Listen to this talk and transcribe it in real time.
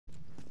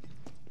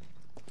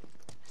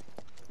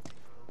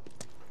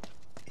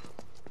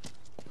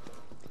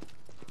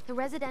The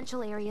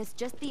residential area's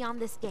just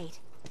beyond this gate.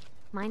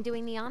 Mind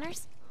doing the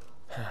honors?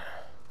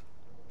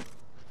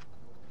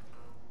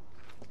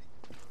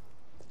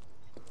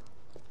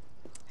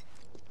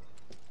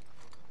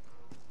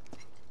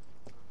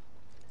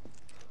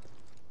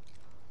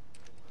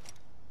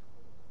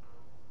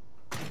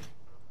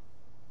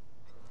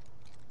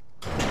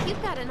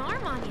 You've got an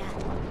arm on you.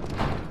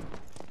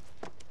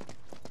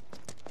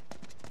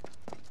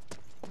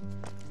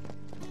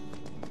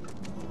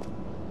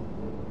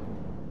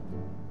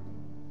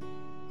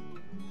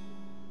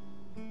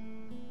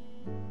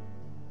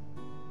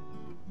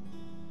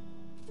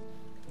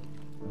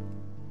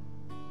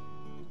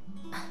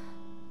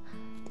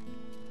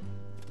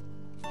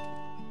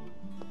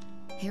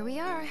 Here we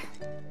are.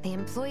 The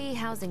Employee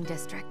Housing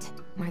District,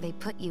 where they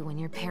put you when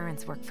your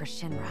parents work for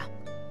Shinra.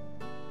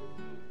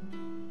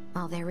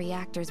 While their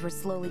reactors were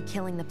slowly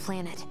killing the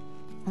planet,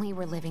 we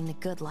were living the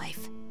good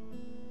life.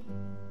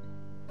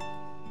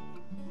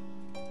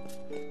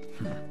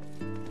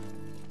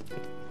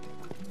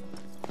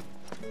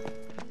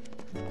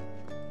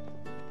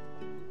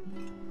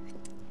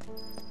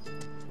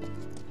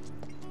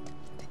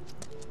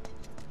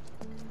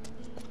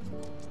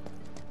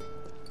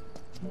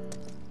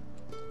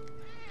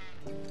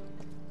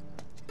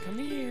 Come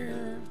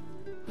here.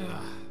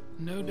 Ugh,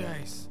 no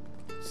dice.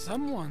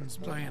 Someone's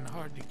playing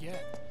hard to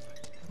get.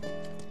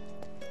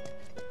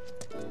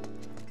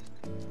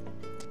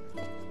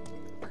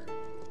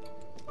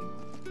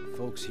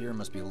 Folks here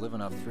must be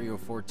living off 3 or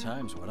 4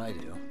 times what I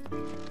do.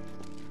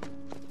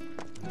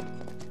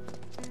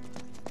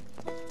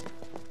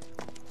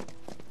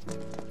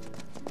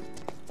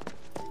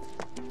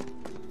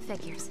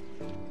 Figures.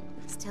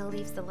 Still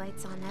leaves the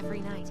lights on every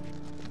night.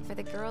 For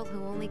the girl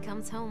who only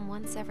comes home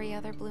once every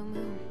other blue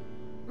moon.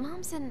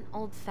 Mom's an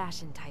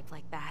old-fashioned type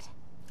like that.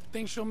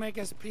 Think she'll make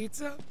us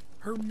pizza?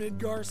 Her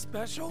Midgar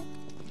special?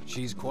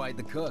 She's quite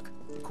the cook.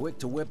 Quick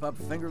to whip up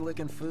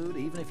finger-licking food,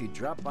 even if you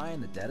drop by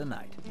in the dead of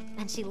night.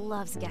 And she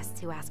loves guests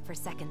who ask for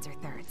seconds or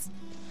thirds.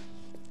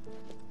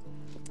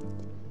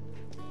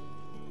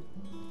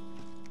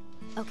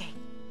 Okay,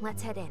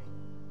 let's head in.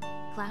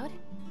 Cloud,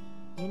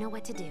 you know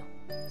what to do.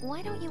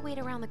 Why don't you wait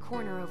around the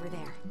corner over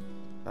there?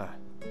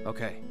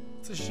 Okay.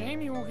 It's a shame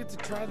you won't get to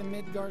try the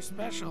Midgar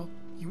special.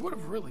 You would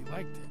have really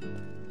liked it.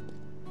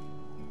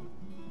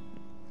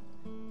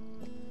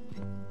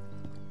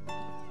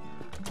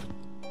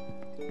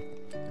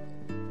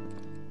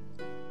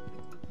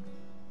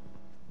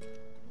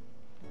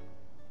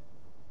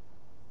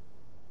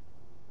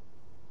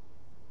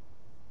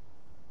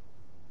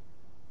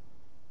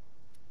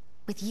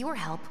 With your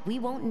help, we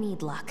won't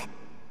need luck.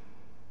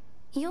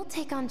 You'll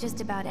take on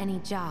just about any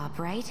job,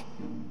 right?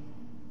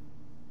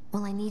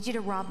 Well, I need you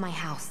to rob my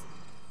house.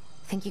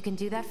 Think you can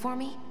do that for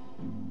me?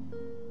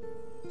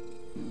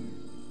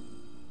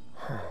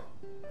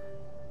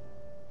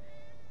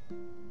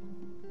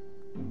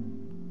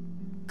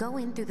 Go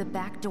in through the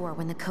back door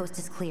when the coast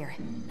is clear.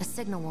 A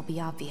signal will be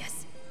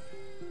obvious.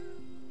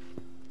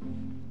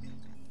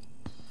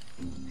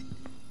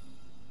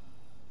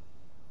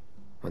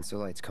 Once the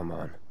lights come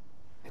on,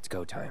 it's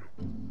go time.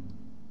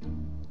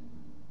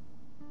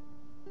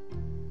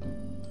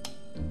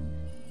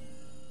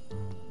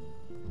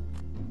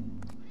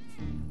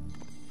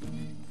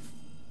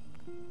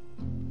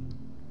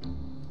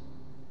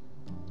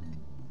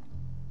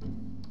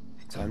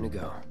 Time to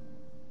go.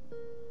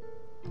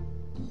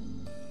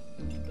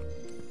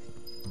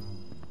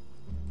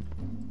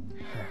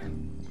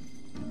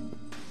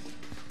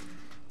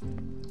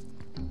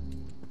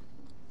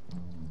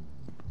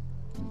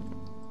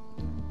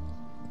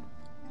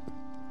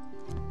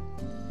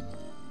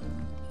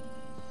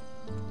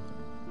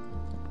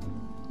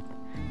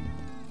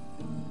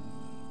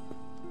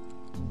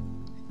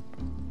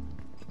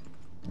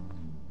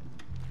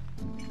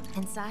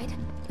 Inside,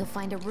 you'll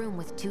find a room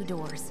with 2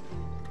 doors.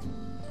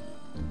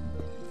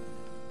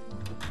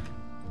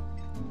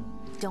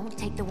 Don't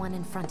take the one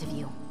in front of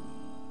you.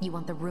 You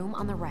want the room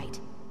on the right.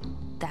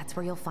 That's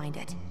where you'll find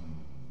it.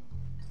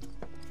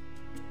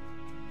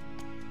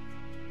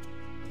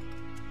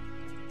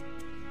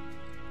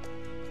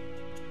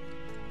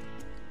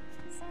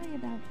 Sorry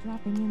about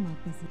dropping in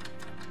like this.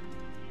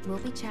 We'll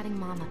be chatting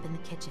Mom up in the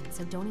kitchen,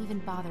 so don't even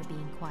bother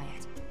being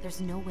quiet.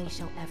 There's no way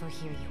she'll ever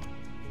hear you.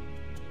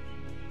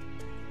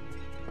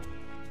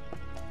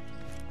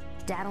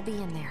 Dad'll be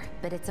in there,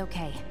 but it's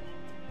okay.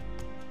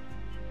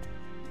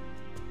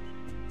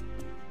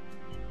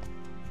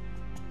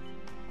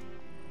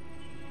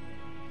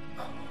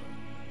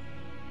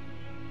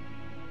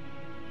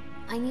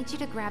 I need you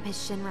to grab his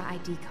Shinra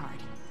ID card.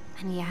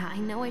 And yeah, I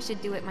know I should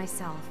do it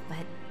myself,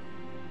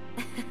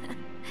 but...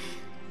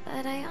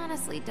 but I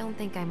honestly don't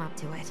think I'm up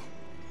to it.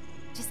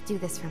 Just do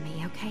this for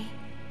me, okay?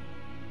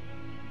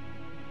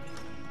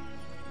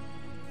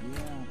 Yeah,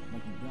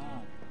 like a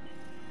dog.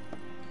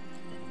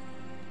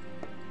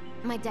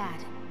 My dad.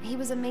 He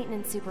was a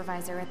maintenance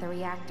supervisor at the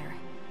reactor.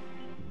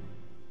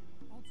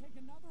 I'll take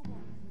another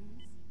one,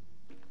 please.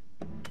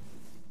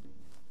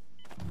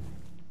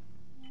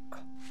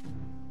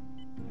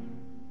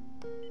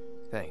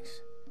 Thanks.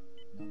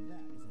 Now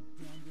that is a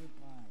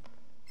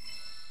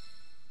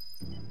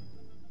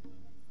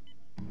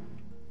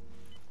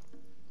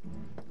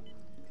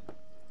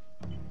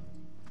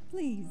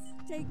Please,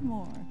 take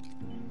more.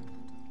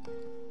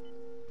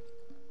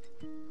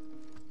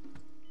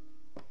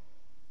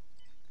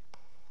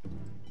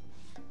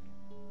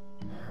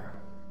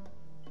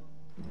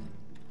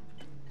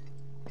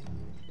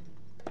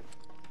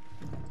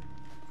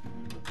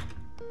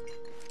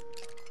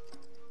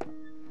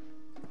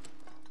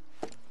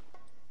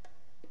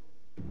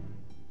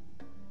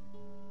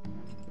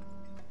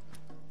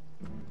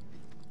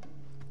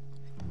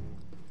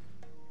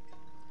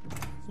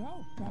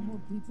 So, got more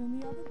pizza in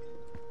the oven?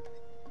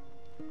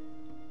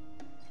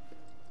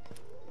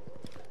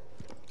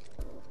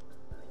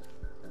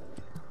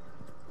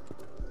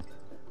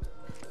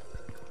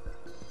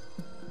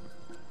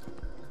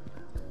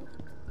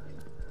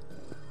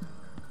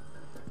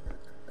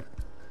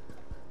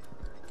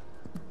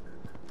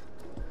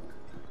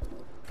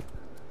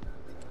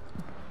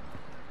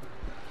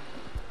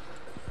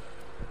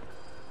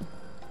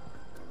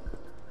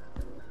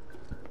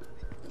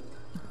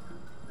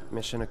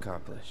 Mission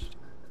accomplished.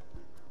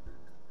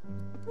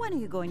 When are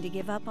you going to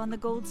give up on the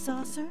gold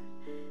saucer?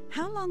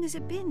 How long has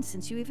it been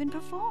since you even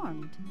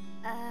performed?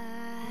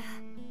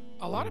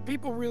 A lot of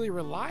people really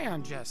rely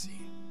on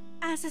Jesse.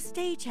 As a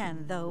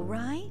stagehand, though,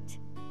 right?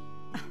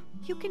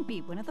 You can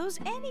be one of those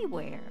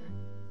anywhere.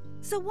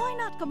 So why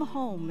not come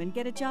home and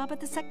get a job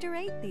at the Sector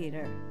 8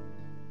 theater?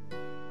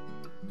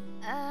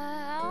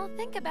 I'll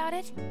think about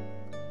it.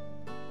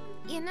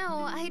 You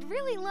know, I'd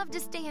really love to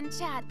stay and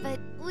chat, but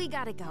we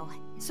gotta go.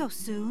 So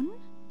soon?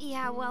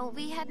 Yeah, well,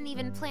 we hadn't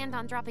even planned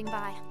on dropping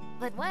by.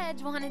 But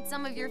Wedge wanted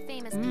some of your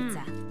famous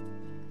pizza.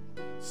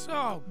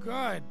 So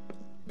good.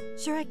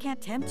 Sure I can't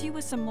tempt you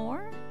with some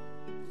more?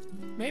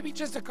 Maybe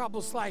just a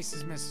couple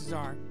slices, Mrs.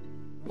 R.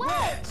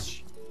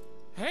 Wedge!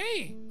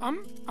 Hey,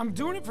 I'm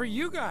doing it for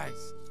you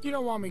guys. You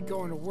don't want me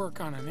going to work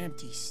on an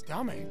empty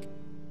stomach.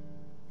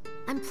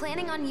 I'm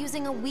planning on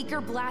using a weaker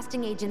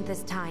blasting agent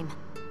this time.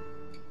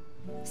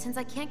 Since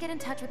I can't get in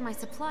touch with my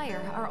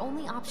supplier, our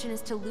only option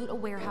is to loot a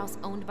warehouse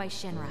owned by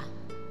Shinra.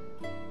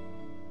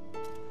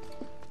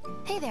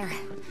 Hey there.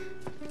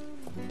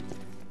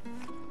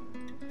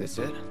 This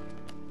it?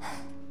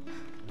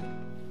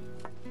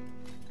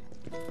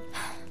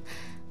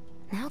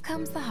 Now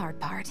comes the hard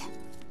part.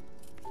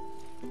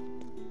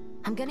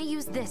 I'm gonna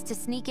use this to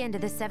sneak into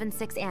the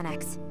 7-6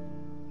 annex.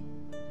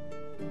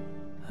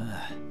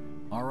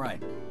 All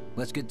right,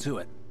 let's get to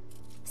it.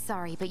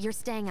 Sorry, but you're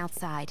staying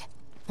outside.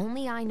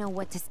 Only I know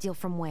what to steal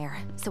from where,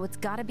 so it's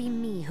gotta be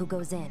me who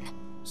goes in.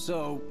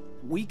 So,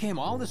 we came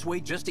all this way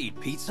just to eat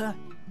pizza?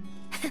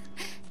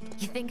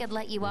 You think I'd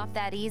let you off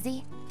that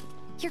easy?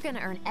 You're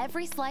gonna earn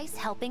every slice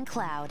helping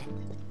Cloud.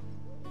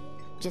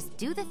 Just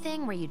do the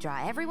thing where you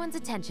draw everyone's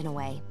attention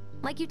away,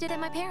 like you did at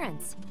my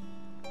parents'.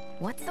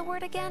 What's the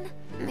word again?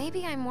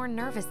 Maybe I'm more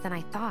nervous than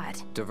I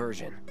thought.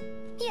 Diversion.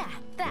 Yeah,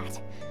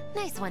 that.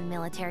 Nice one,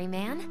 military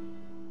man.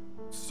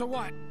 So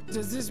what?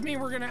 Does this mean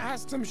we're gonna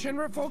ask some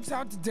Shinra folks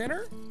out to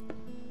dinner?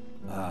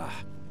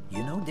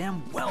 You know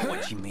damn well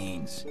what she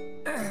means.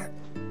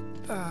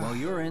 While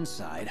you're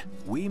inside,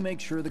 we make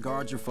sure the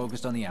guards are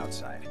focused on the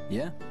outside,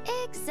 yeah?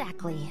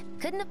 Exactly.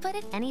 Couldn't have put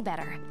it any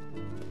better.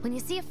 When you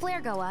see a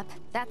flare go up,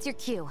 that's your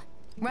cue.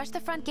 Rush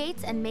the front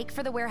gates and make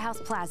for the warehouse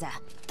plaza.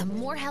 The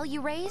more hell you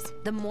raise,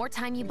 the more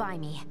time you buy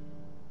me.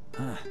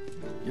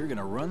 You're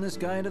gonna run this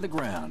guy into the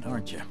ground,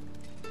 aren't you?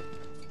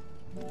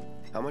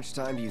 How much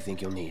time do you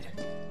think you'll need?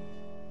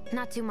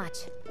 Not too much.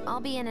 I'll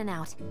be in and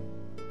out.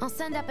 I'll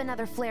send up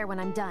another flare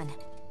when I'm done.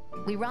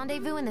 We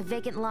rendezvous in the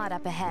vacant lot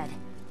up ahead.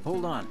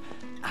 Hold on.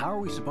 How are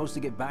we supposed to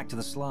get back to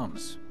the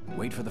slums?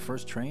 Wait for the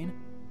first train?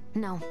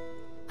 No.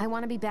 I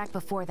want to be back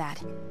before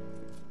that.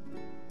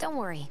 Don't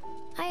worry.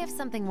 I have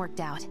something worked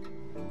out.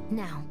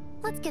 Now,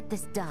 let's get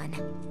this done.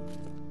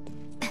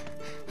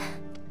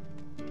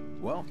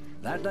 Well,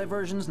 that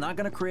diversion's not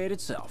gonna create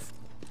itself.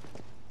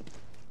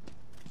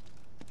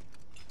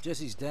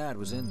 Jesse's dad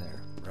was in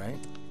there, right?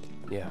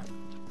 Yeah.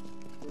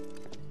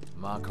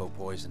 Mako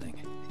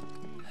poisoning.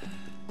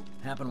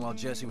 Happened while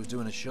Jesse was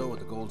doing a show with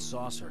the Gold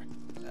Saucer.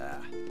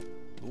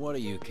 What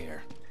do you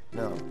care?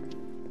 No.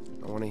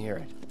 I want to hear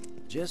it.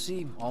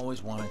 Jessie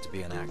always wanted to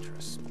be an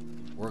actress.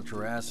 Worked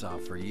her ass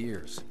off for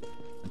years.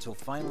 Until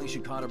finally she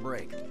caught a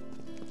break.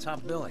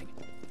 Top billing.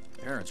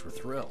 Parents were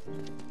thrilled.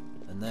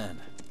 And then,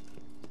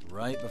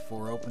 right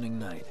before opening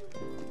night,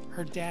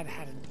 Her dad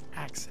had an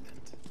accident.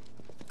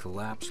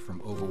 collapsed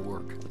from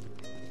overwork.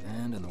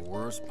 And in the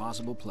worst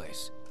possible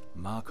place,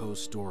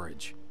 Mako's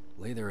storage.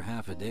 Lay there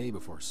half a day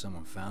before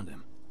someone found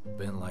him.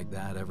 Been like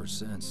that ever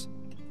since.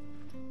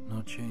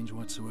 No change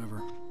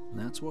whatsoever.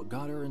 That's what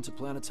got her into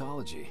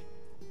planetology.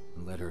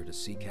 And led her to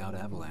seek out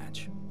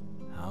Avalanche.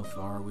 How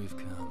far we've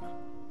come.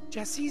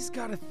 Jesse's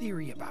got a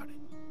theory about it.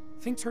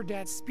 Thinks her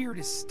dad's spirit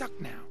is stuck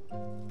now,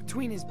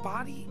 between his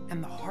body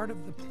and the heart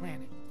of the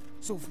planet.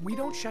 So if we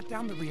don't shut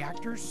down the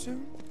reactors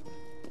soon...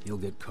 You'll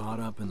get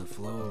caught up in the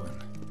flow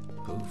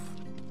and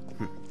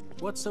poof.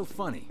 What's so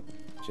funny?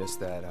 Just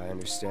that I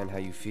understand how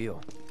you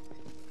feel.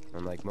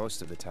 Unlike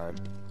most of the time.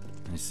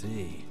 I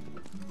see.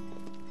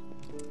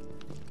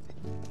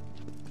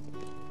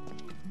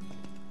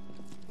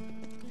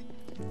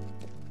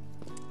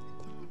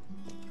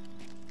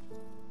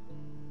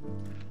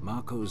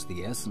 Mako's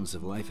the essence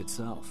of life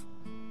itself,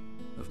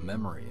 of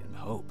memory and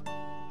hope.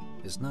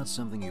 It's not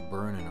something you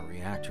burn in a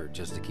reactor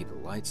just to keep the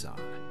lights on.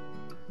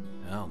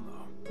 Hell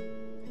no.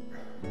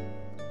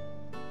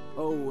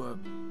 Oh,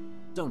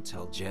 don't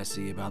tell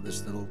Jessie about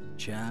this little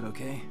chat,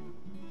 okay?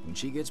 When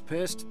she gets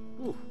pissed,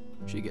 ooh,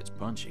 she gets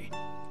punchy.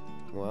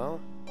 Well,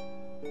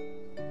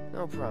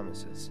 no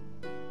promises.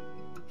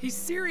 He's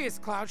serious,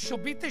 Cloud. She'll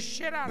beat the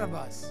shit out of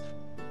us.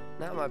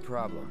 Not my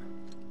problem.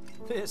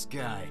 This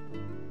guy.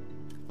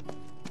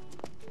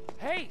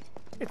 Hey,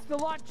 it's the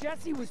lot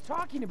Jesse was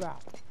talking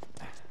about.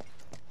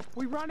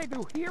 We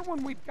rendezvous here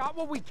when we've got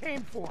what we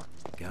came for.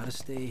 Gotta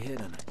stay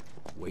hidden.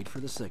 Wait for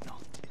the signal.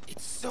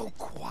 It's so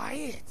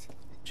quiet.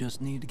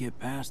 Just need to get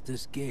past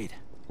this gate.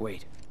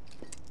 Wait.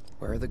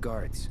 Where are the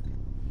guards?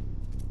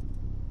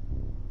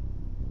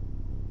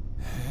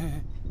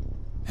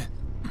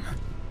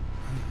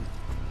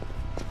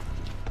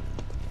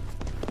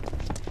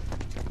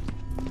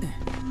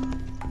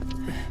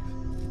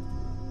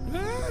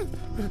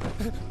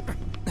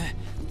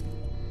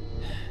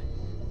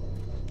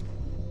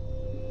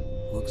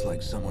 Looks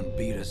like someone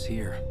beat us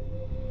here.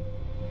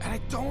 And I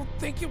don't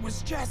think it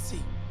was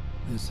Jesse.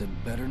 This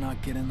had better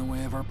not get in the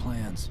way of our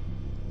plans.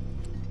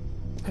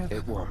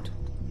 It won't.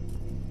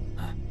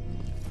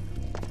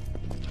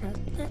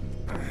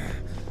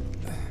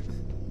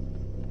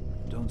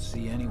 Don't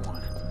see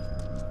anyone.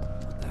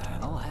 What the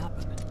hell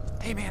happened?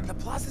 Hey man, the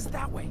plaza's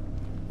that way.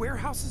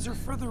 Warehouses are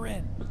further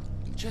in.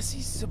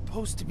 Jesse's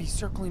supposed to be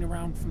circling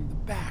around from the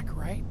back,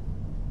 right?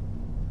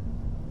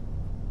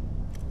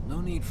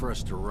 No need for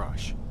us to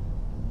rush.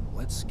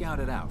 Let's scout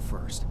it out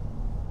first.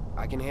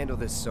 I can handle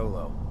this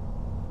solo.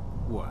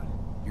 What?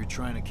 You're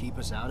trying to keep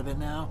us out of it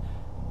now?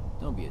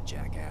 Don't be a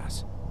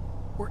jackass.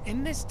 We're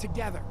in this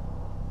together.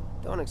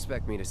 Don't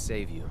expect me to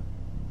save you.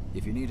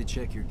 If you need to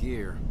check your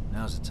gear,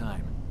 now's the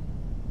time.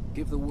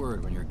 Give the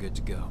word when you're good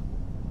to go.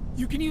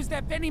 You can use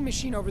that vending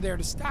machine over there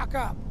to stock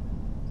up.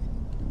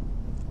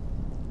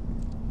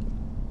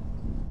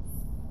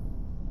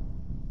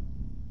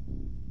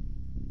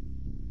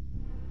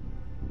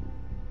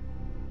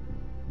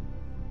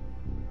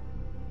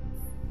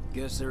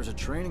 Guess there's a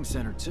training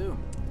center too.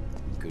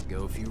 Could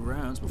go a few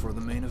rounds before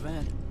the main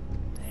event.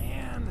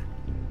 Man,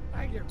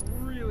 I get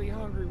really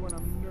hungry when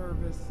I'm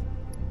nervous.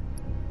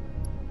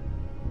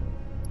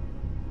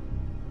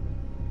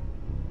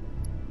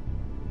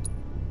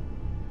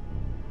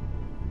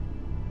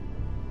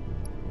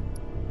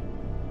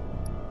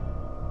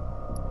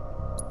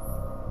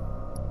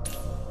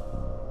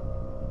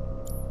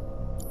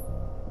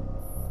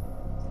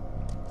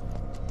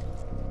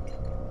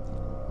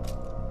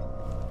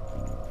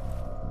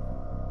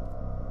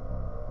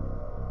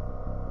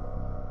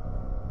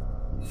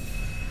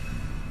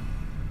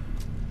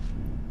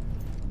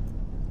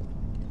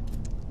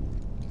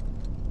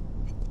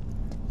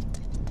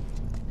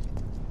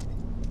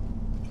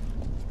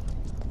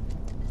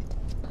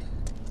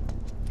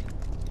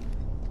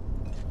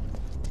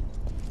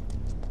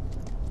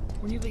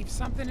 When you leave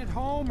something at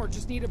home or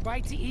just need a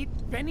bite to eat,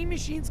 vending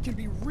machines can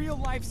be real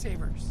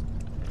lifesavers.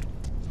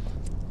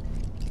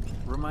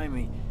 Remind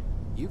me,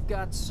 you've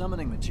got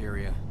summoning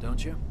materia,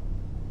 don't you?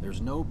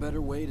 There's no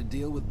better way to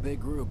deal with big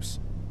groups.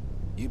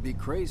 You'd be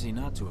crazy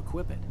not to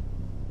equip it.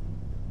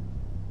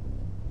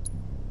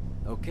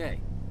 Okay,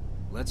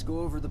 let's go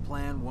over the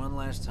plan one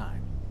last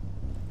time.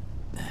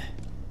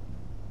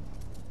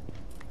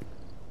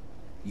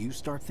 You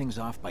start things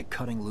off by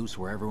cutting loose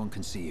where everyone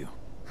can see you.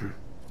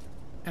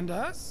 And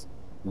us?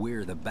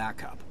 We're the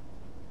backup.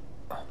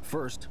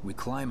 First, we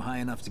climb high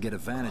enough to get a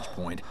vantage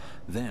point,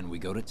 then we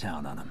go to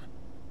town on them.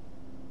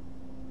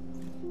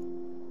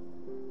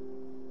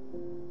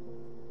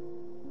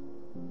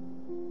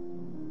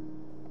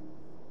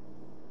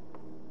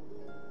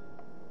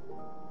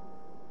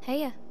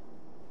 Heya.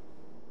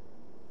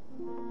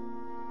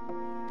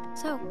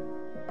 So,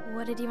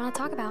 what did you want to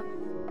talk about?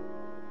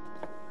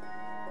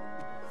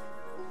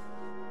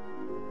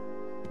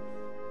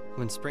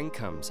 When spring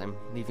comes, I'm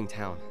leaving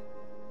town.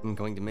 I'm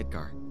going to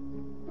Midgar.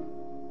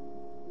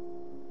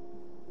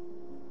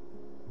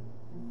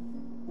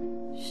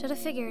 Should have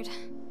figured.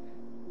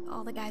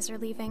 All the guys are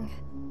leaving.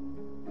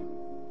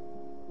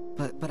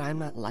 But I'm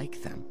not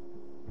like them.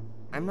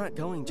 I'm not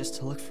going just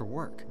to look for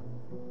work.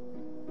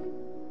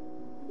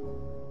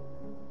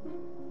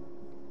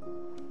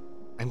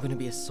 I'm going to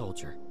be a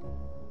soldier.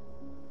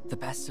 The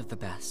best of the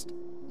best.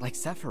 Like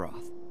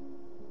Sephiroth.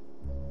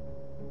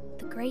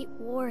 The Great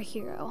War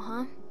hero,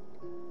 huh?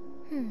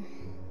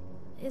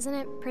 Isn't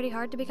it pretty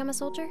hard to become a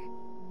soldier?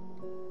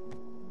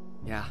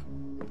 Yeah.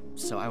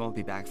 So I won't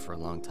be back for a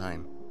long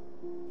time.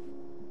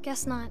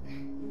 Guess not.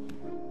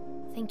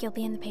 Think you'll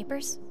be in the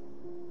papers?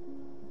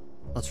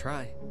 I'll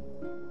try.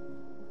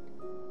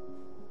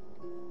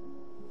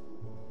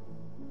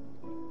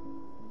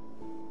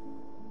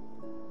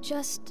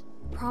 Just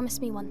promise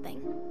me one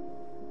thing.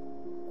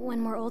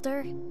 When we're older,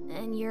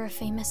 and you're a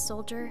famous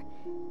soldier,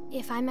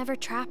 if I'm ever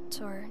trapped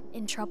or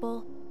in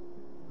trouble,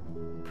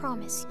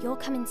 promise you'll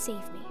come and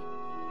save me.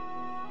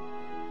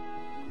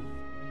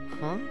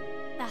 Huh?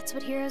 That's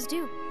what heroes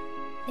do.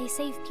 They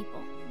save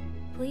people.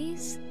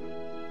 Please?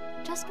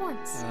 Just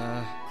once.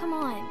 Come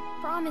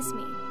on, promise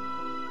me.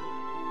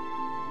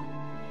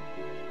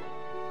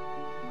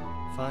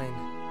 Fine.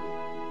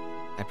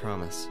 I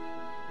promise.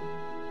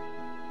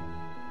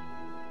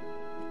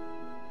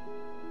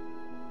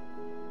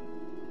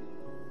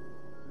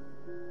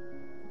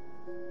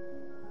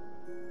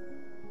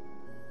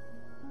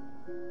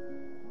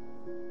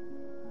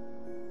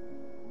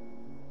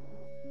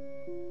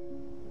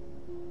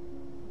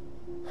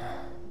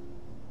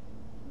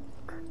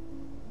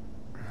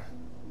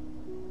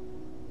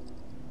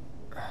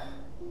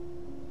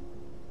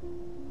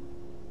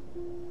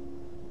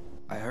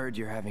 I heard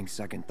you're having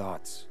second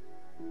thoughts.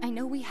 I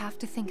know we have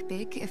to think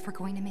big if we're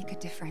going to make a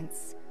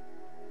difference.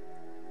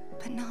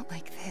 But not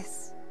like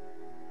this.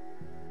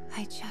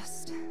 I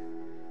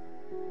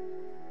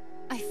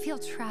feel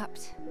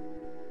trapped.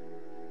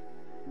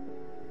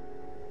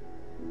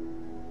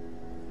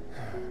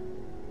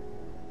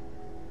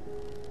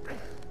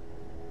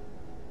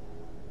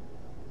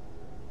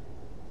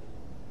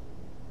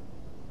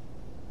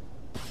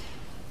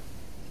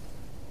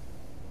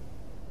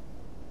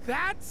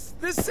 That's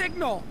the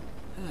signal!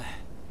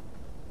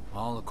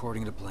 All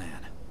according to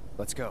plan.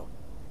 Let's go.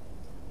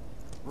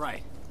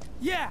 Right.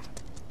 Yeah!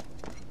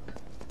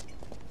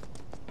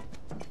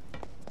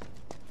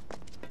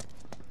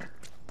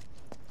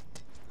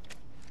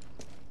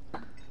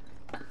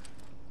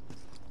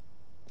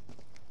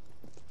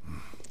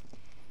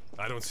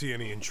 I don't see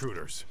any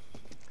intruders.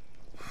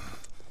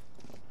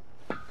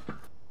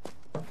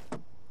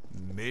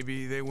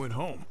 Maybe they went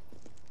home.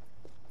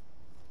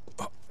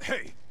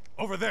 Hey,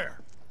 over there!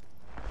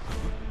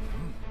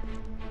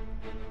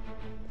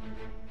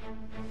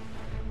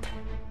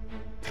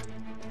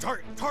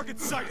 Target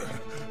sighted!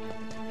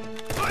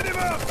 Light him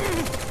up!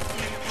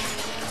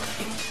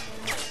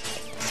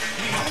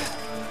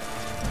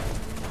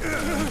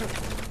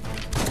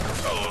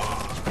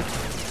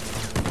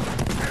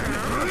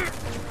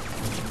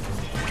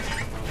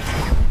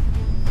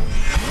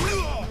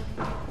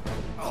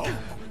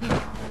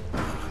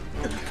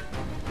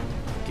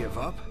 Give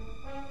up?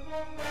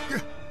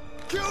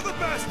 Kill the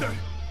bastard!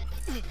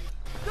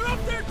 They're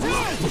up there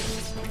too!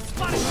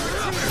 Spotted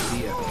for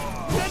Idea.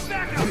 Send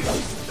back up!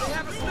 They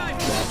have a sniper!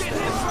 Get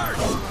him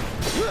first!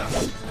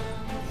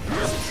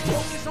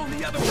 Focus on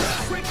the other one!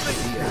 Quickly!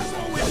 There's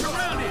always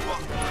around it!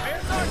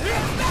 Hands are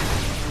hit!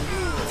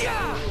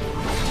 Yeah!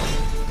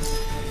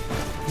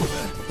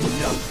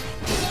 Enough.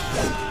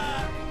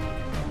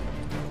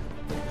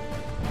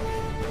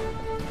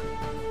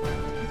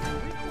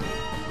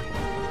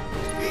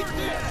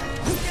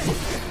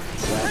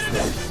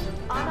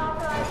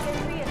 Unauthorized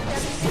entry in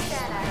 76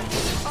 Annex.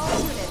 All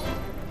units,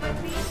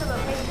 proceed to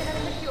location and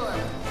secure.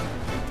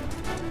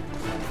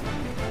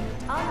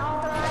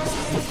 Unauthorized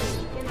entry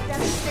in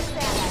 76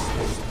 Annex.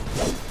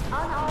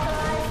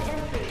 Unauthorized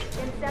entry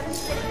in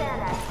 76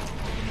 Annex.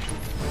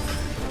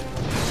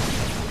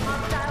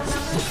 Hostile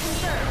numbers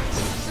confirmed.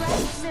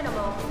 Threat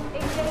minimal.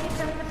 Engage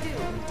and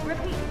subdue.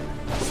 Repeat.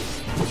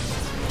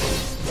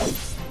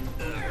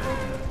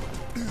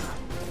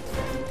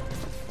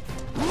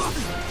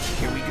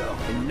 Here we go.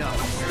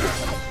 Enough.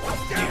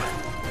 Damn it!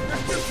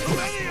 There's just too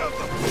many of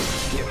them!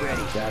 Get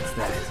ready. That's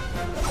that.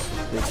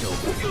 It's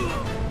over.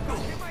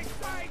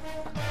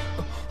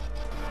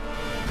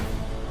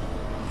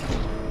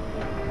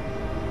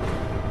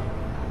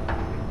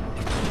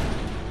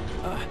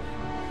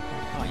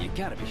 Oh, you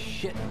gotta be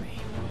shitting me.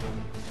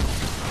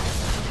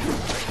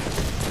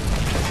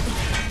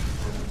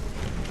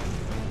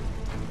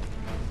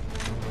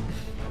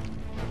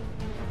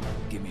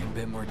 Give me a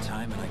bit more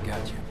time and I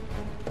got you.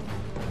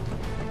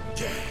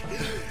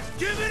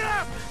 Give it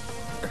up!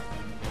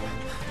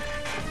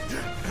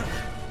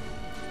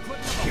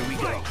 Here we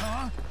go.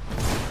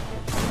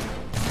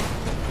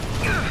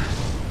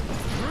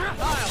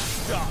 I'll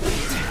stop!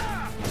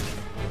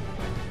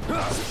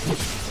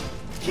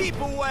 Keep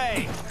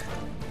away!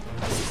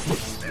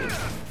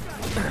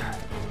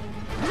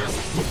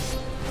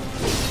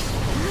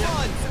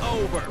 One's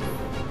over!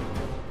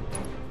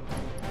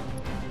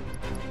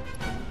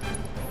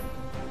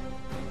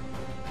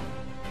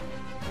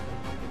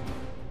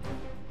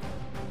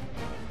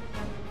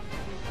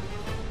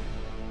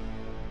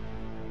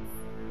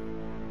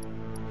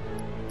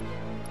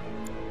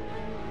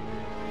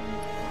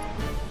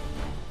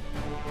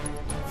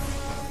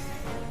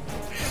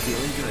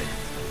 Feeling good.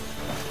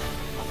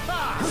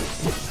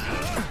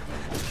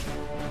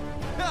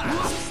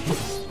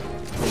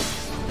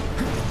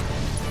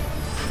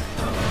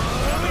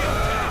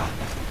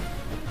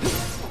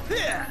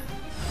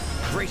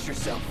 Brace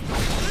yourself.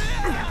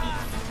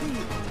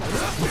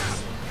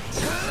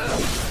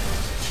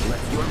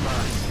 Left your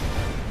mind.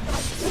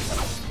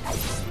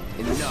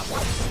 Enough.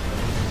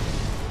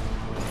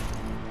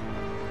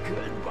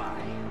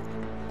 Goodbye.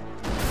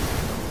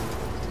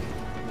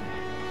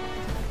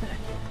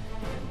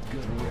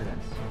 Good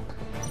riddance.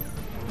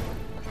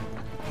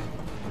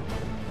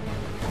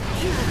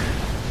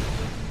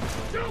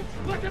 Don't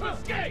let them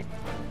escape!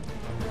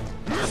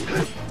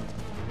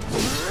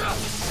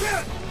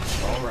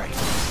 All right.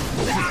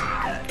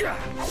 You're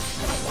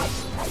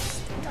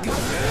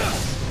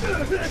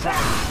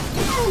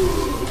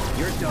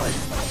done.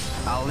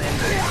 I'll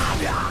end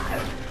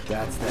it.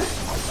 That's that.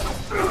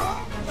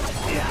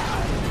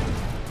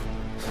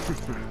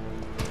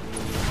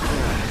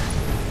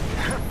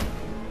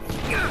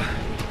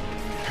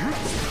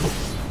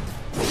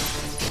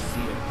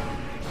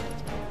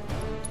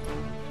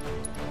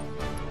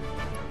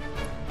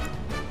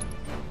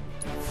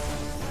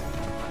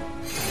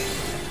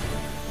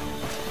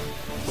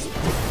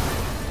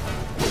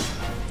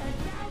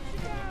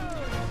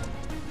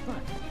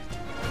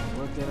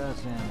 Look at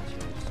us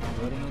amateurs,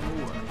 putting in the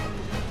work.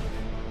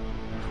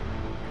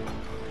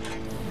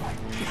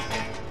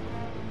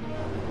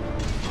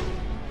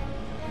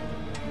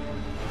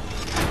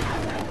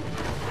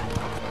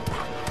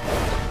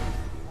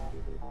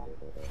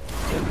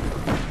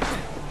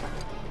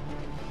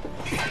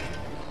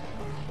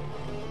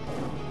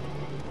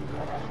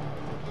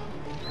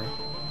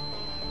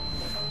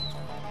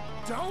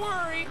 Don't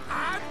worry,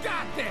 I've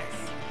got this!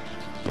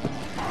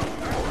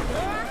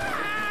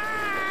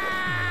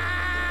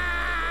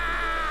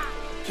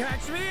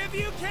 Catch me if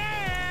you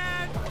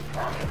can!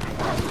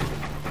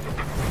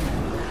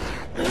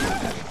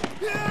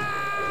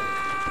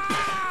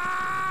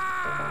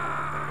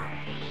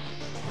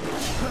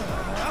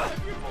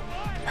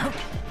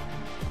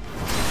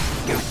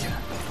 Gotcha.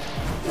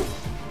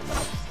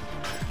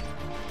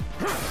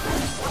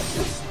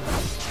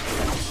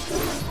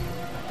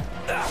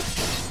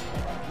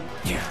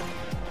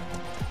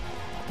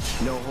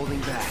 No holding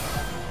back.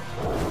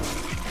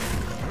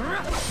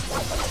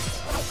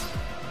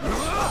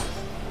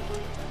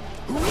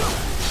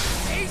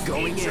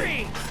 Going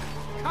in.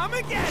 Come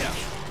and get him!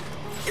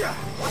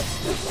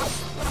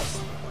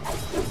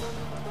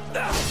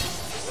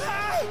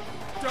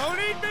 Don't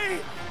eat me!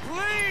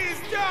 Please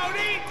don't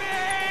eat me!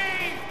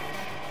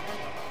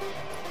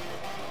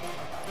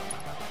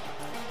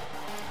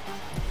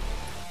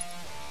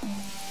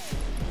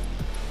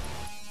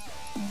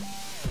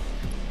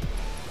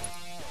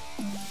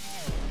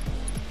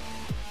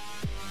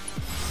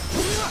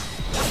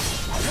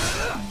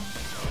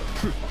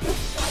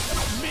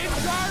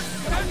 Midgard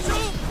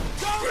Central!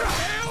 Don't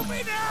kill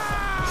me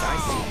now! I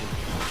see you.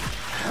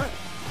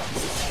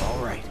 All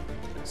right.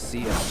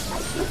 See ya.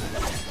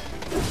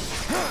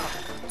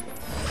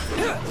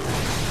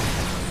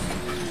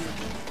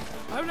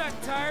 I'm not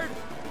tired.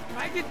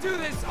 I can do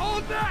this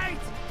all night!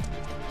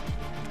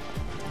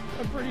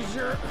 I'm pretty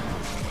sure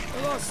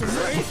I lost some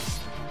weight.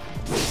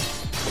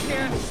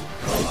 Can't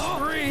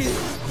breathe.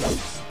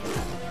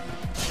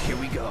 Here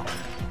we go.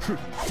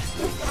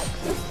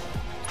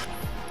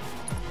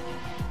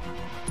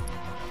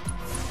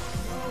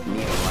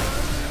 Need a light.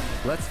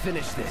 Let's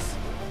finish this.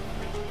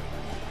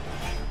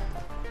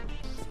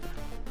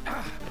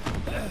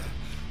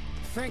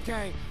 Think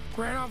I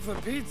ran off the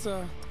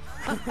pizza.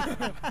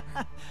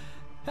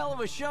 Hell of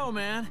a show,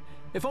 man.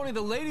 If only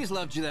the ladies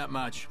loved you that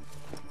much.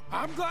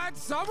 I'm glad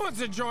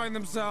someone's enjoying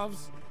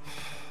themselves.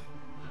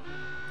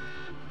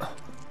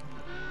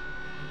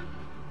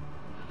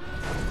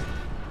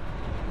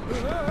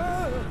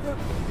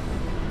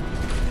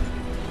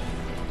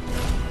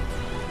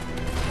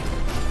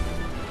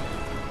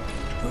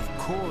 Of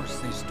course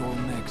they store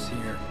mechs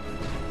here.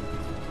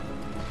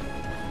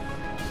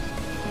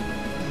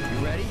 You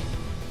ready?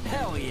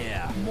 Hell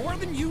yeah! More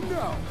than you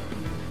know.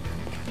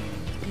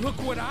 Look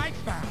what I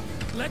found.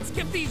 Let's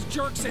give these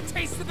jerks a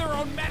taste of their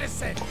own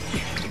medicine.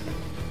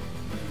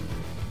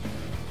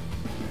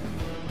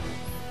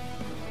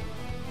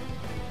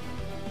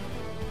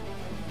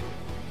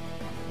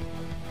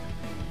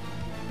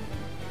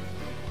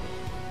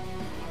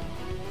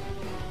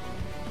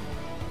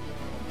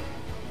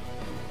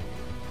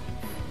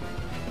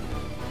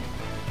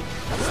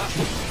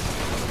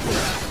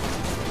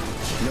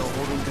 No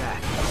holding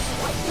back.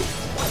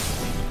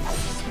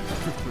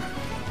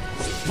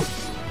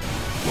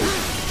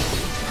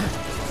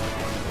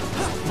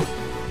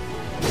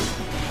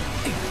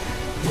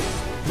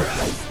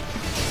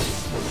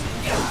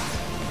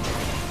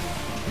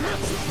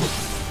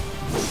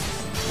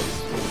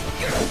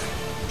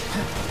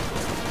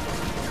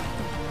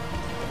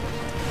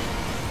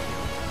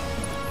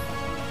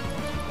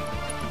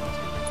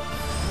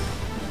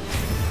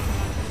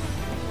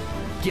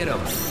 Get him. All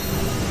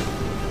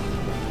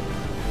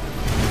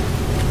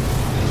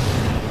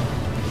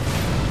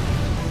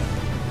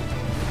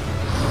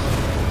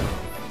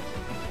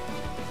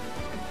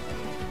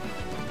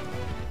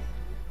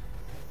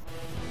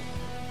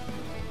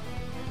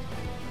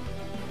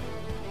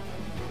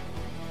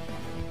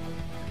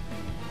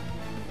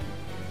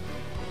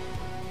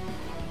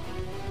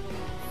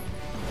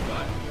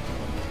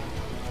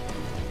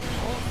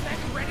set,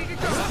 ready to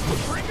go.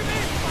 Bring them in.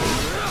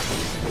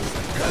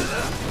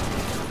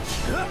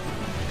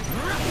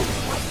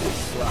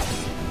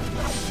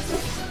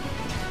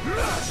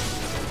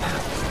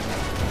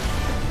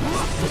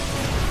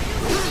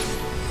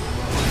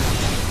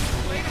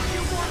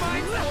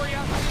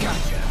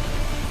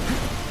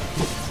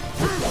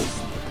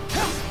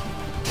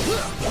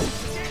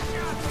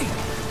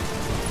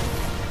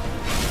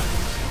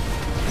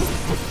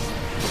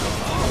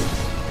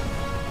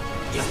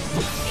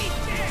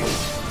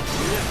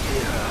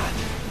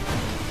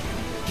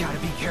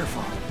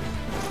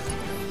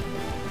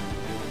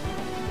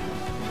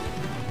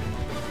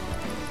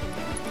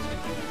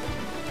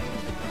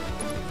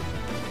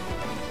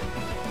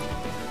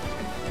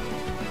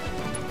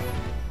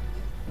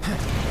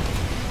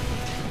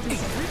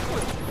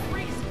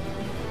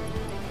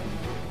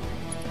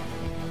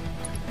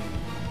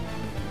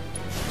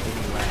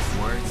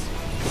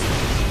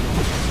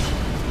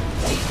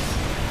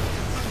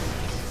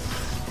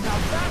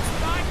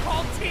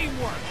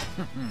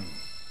 work.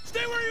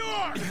 Stay where you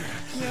are!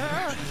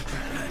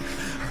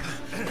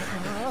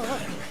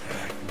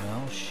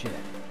 Well, shit.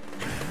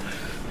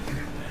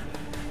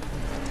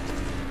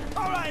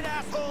 All right,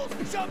 assholes,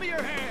 show me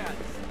your hands!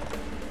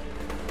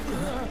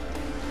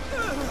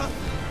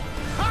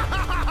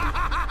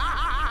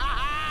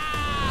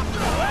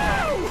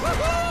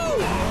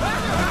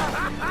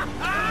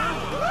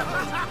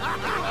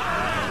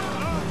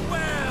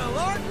 Well,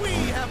 aren't we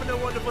having a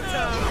wonderful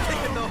time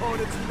kicking the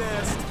hornet's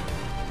nest?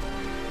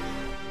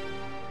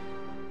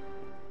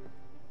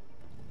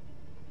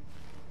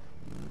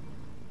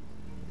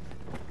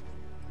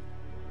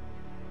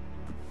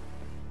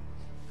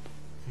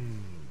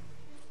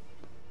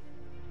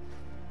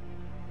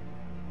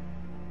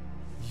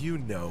 You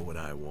know what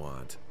I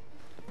want.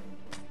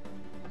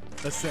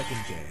 A second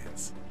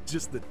dance.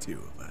 Just the two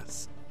of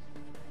us.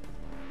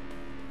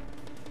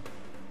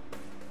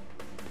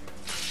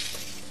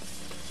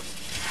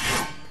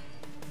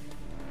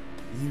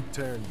 You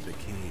turned the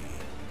key.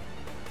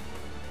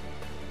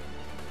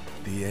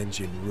 The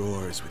engine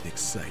roars with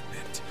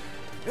excitement.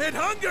 It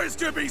hungers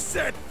to be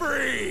set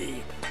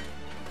free!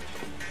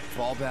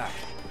 Fall back.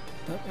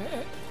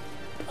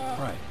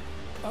 Right.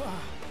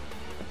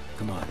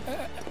 Come on.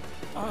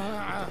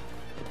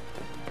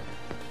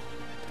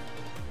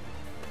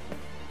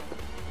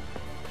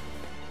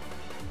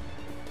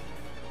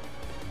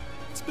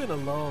 It's been a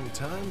long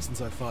time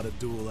since I fought a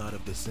duel out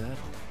of the saddle.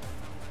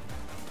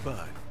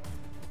 But,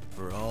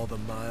 for all the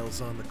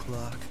miles on the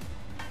clock...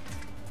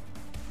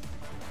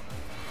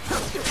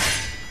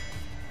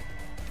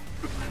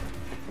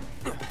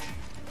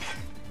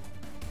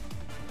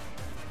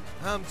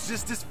 I'm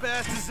just as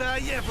fast as I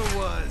ever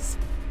was!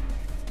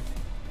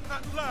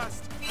 At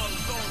last, our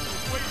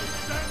long-awaited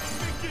dance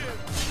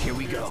begins! Here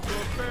we go. It's a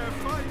fair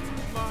fight,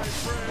 my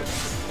friend!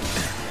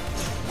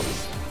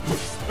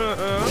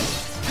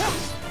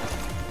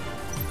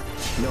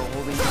 No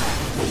holding back.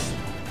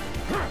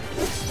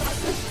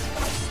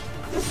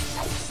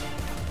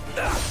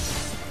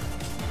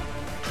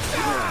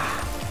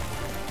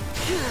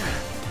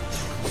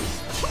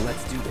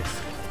 Let's do this.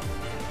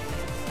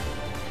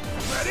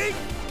 Ready?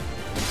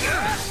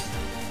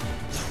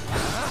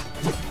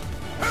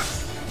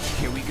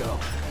 Here we go.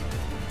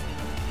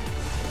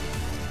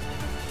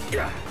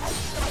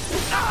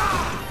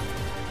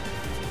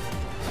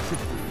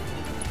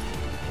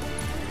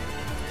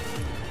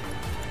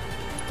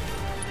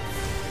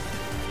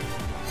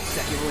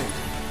 Second wind.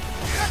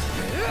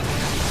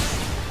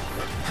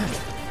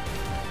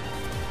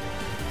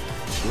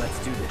 Let's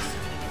do this.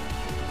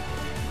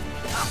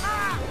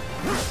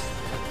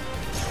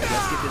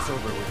 Let's get this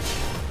over with.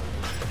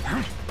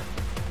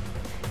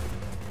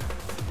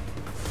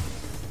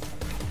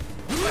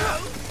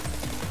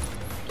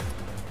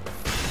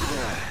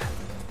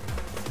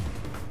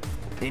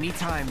 Any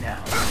time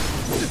now.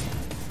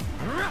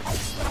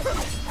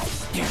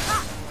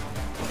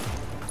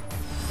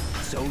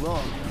 So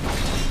long.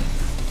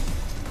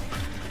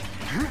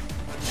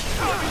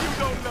 Tell me you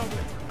don't know it!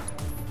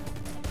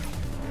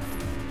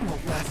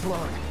 Won't last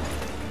long.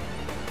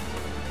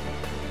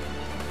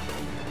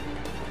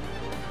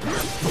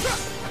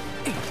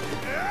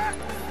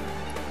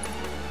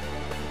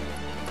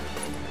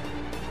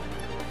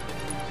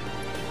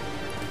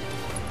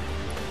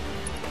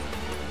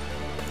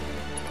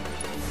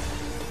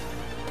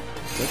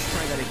 Let's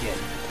try that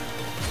again.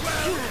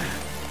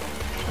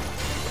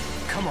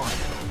 Come on.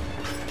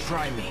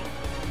 Try me.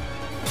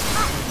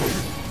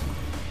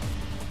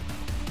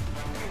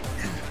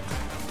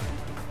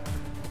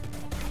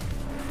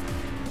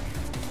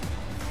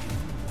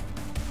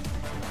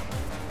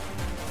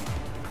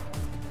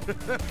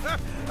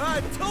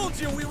 I told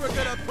you we were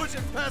gonna push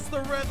it past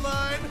the red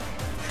line!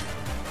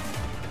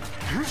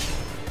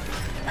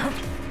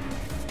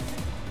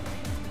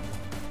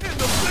 In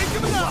the blink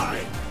of an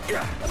eye!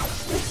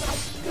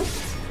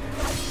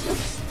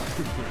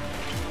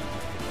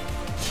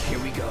 Here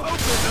we go. Open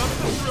up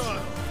the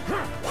throttle!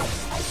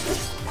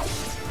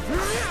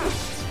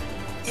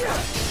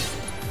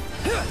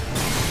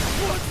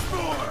 Once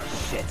more!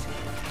 Shit.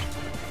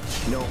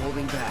 No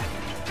holding back.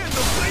 In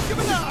the blink of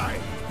an eye!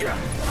 A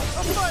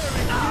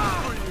firing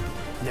for you!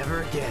 Never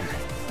again.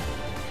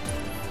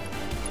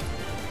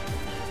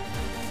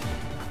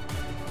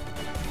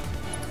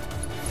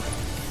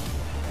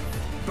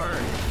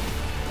 Burn.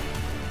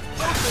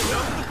 Open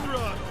up the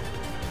throttle!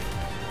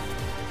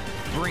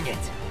 Bring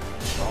it.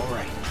 All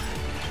right.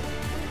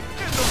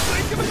 In the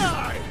blink of an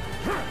eye!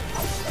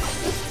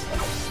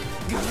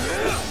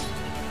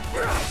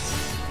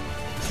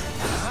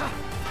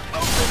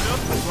 Open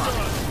up the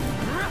throttle!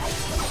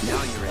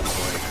 Now you're in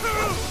for it.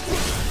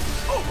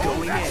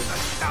 Going in.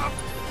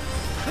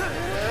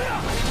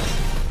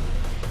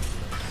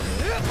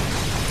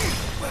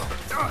 Well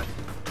done!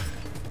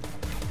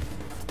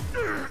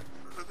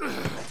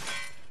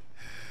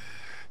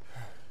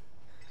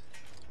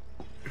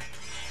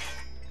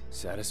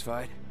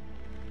 Satisfied?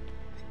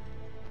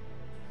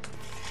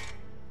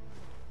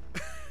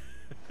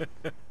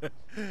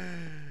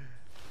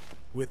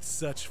 With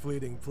such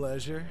fleeting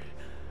pleasure?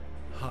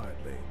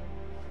 Hardly.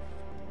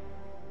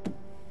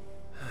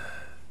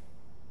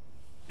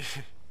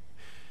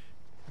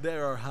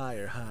 there are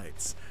higher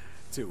heights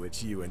to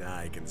which you and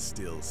I can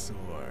still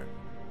soar.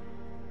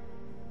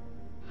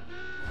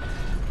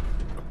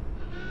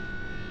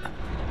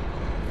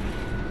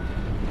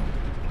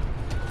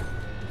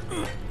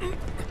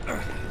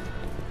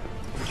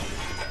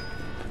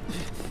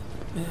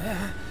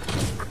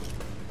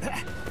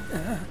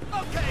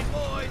 Okay,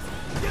 boys,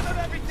 give them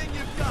everything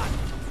you've got,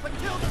 but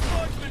kill the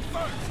swordsman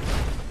first.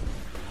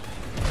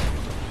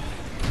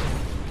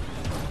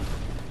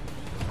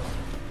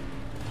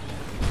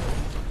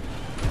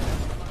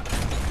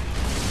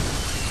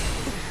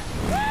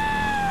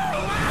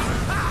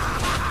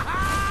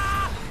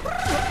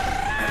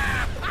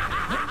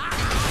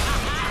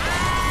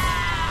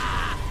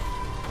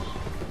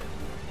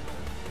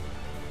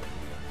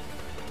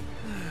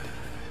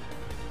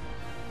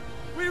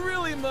 We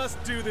really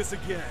must do this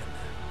again.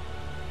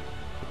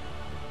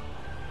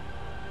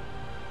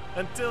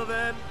 Until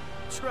then,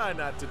 try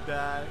not to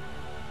die.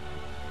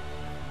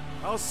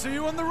 I'll see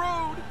you on the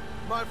road,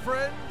 my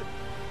friend.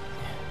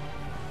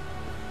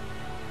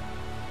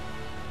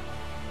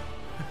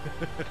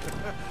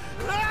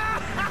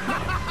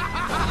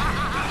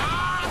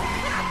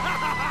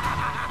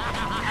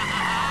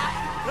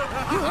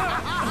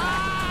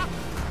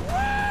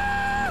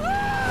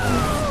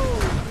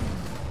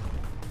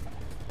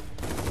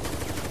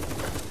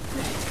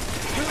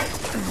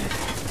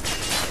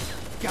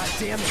 God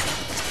damn it!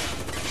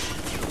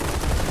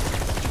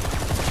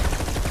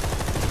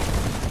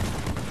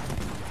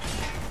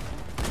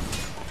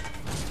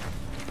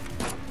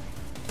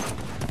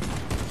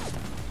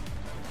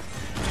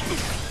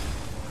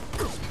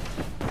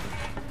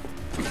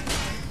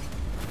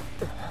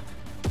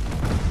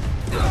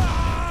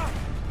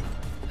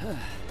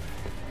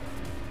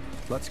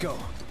 Let's go.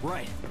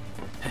 Right.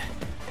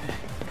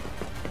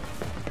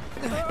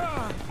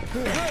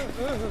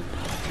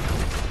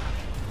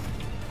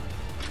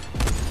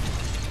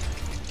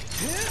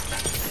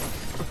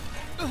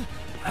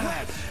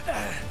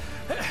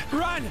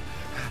 Run!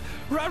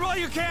 Run while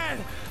you can!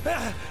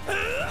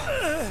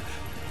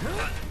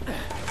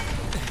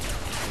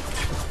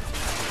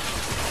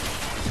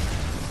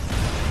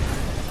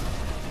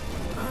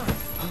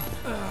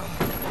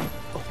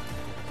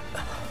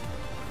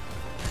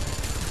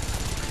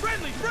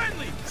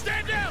 Friendly!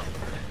 Stand down!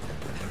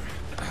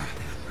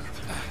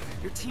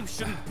 Your team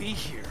shouldn't be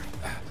here.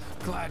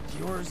 Glad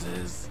yours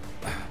is.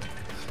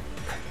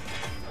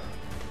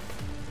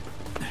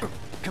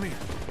 Come here.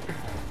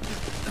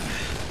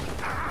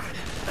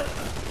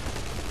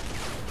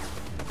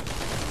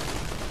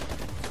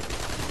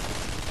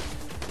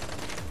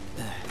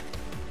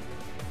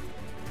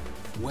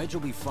 Wedge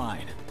will be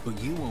fine,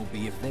 but you won't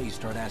be if they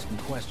start asking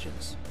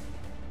questions.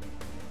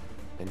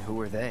 And who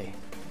are they?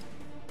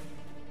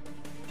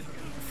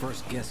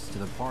 First guests to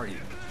the party,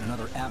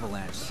 another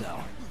avalanche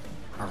cell.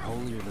 Our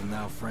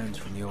holier-than-thou friends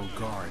from the old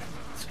guard.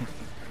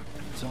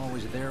 It's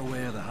always their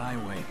way or the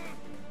highway.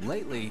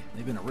 Lately,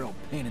 they've been a real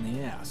pain in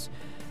the ass.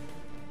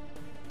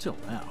 Till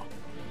now.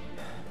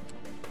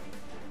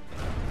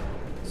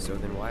 So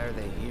then why are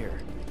they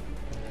here?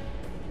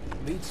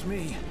 Beats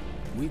me.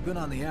 We've been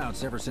on the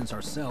outs ever since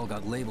our cell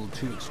got labeled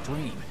too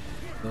extreme.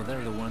 Though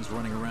they're the ones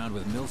running around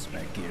with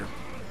mil-spec gear.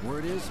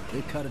 Word is,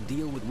 they cut a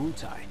deal with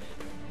Wutai.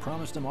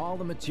 Promised them all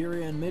the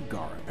materia in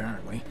Midgar,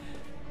 apparently.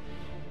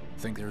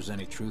 Think there's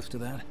any truth to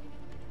that?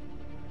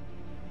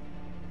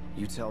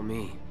 You tell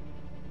me.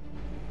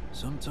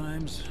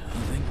 Sometimes, I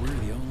think we're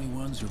the only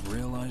ones who've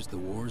realized the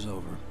war's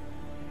over.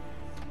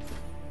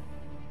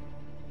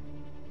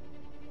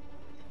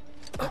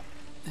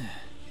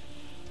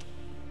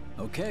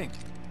 Okay,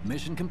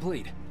 mission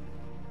complete.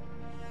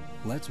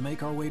 Let's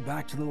make our way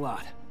back to the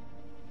lot.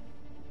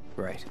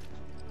 Right.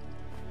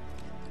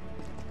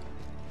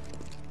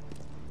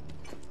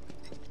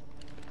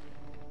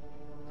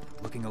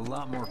 Looking a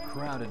lot more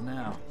crowded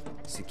now.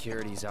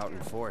 Security's out in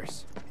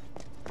force.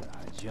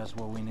 Just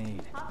what we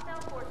need.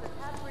 Hostile forces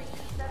have reached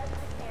 7th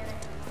Mechanic.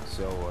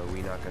 So, are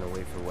we not gonna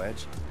wait for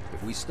Wedge?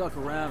 If we stuck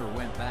around or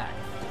went back,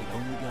 we'd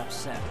only get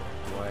upset.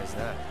 Why is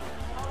that?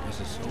 As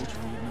a soldier,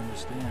 you wouldn't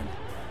understand.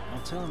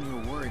 I'll tell him you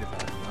were worried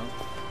about him, though.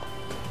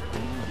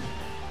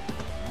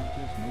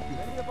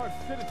 Many of our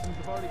citizens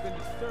have already been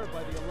disturbed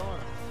by the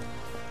alarm.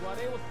 Squad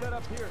A will set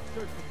up here and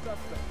search for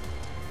suspects.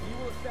 B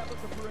will establish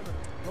a perimeter,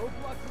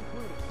 roadblocks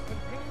included,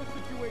 contain the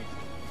situation.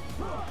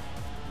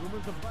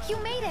 Rumors of You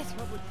made it!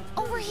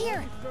 Over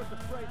here!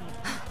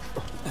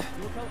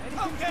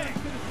 Okay!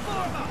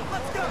 Form up!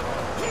 Let's go!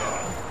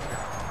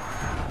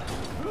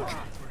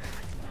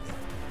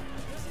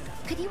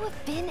 Could you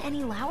have been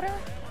any louder?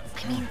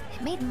 I mean,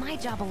 it made my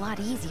job a lot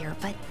easier,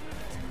 but...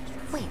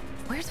 Wait,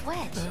 where's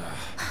Wedge?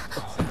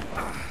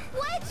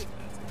 Wedge!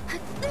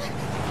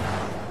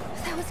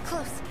 That was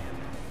close.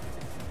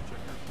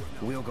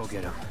 We'll go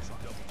get him.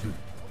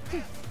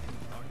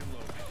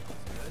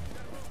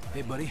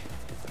 Hey, buddy.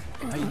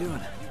 How you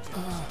doing?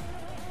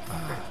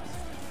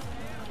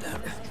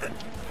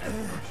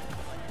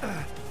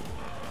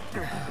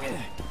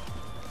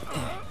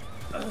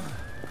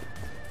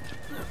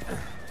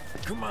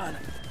 Come on.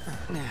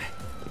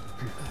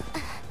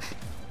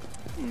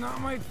 No!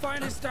 Not my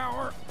finest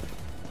hour.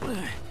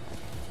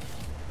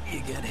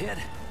 You get hit?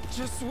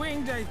 Just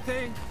swinged, I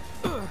think.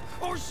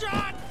 Oh,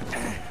 shot!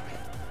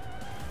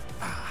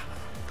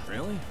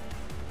 Really?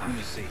 Let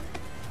me see.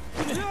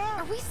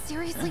 Are we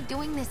seriously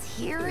doing this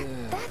here?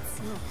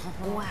 That's...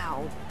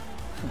 wow.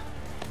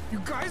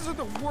 You guys are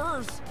the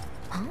worst.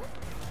 Huh?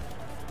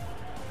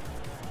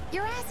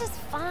 Your ass is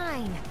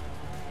fine.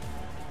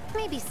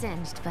 Maybe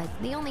singed, but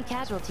the only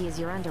casualty is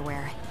your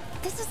underwear.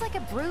 This is like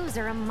a bruise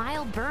or a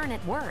mild burn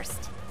at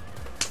worst.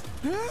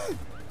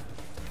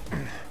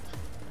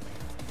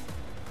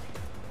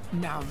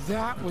 Now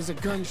that was a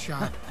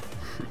gunshot.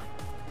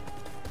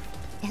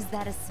 Is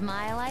that a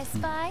smile I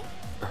spy?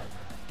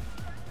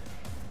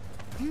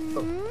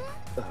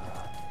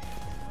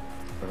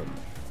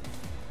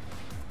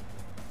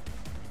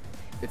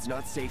 It's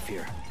not safe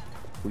here.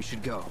 We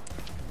should go.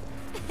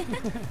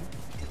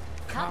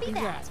 Copy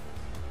that.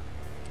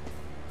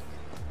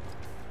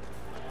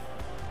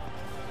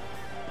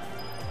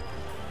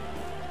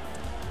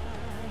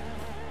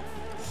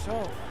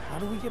 So, how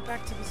do we get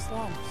back to the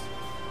slums?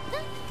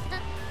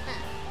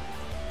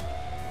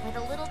 With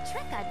a little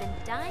trick I've been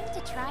dying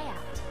to try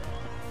out.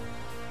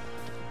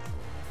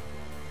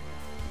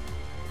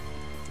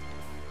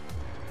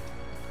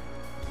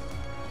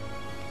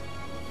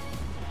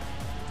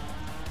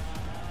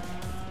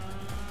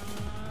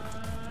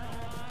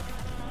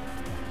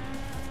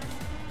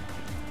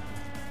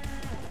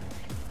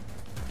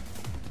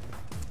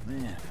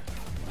 Man,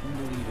 can't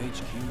believe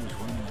HQ was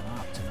running an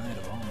op tonight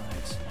of all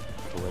nights.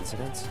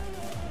 Coincidence?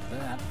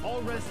 That.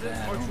 All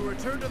residents are to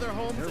return to their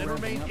homes and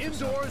remain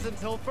indoors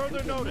until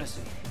further notice.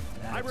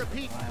 I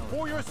repeat,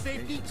 for your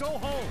safety, go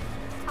home.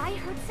 I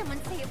heard someone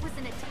say it was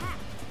an attack.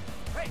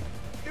 Hey,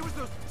 it was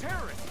those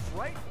terrorists,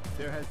 right?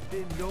 There has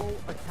been no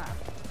attack.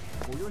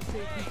 For your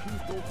safety,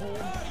 please go home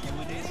and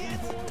remain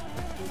indoors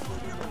until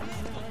further notice.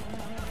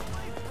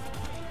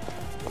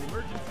 An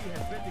emergency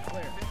has been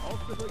declared. All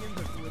civilians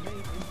are to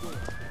remain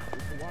indoors.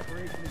 Your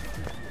cooperation is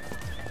appreciated.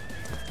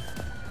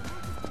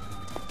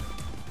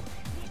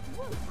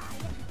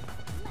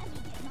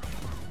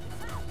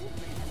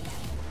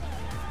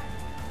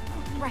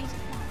 Right,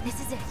 this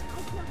is it.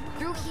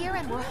 Through here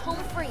and we're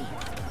home free.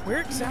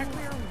 Where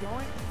exactly are we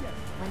going?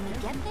 When we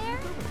get there,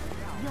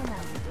 you'll know.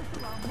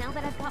 Now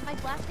that I've got my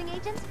blasting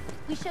agent,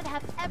 we should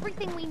have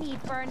everything we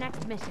need for our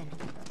next mission.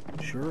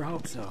 Sure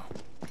hope so.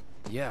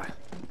 Yeah,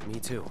 me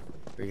too.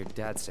 For your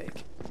dad's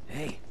sake.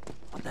 Hey,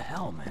 what the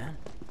hell, man?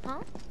 Huh?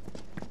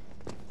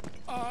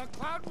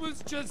 Cloud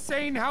was just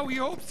saying how he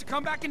hopes to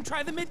come back and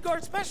try the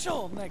Midgar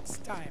special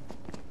next time.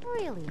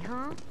 Really,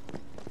 huh?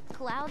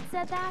 Cloud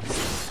said that?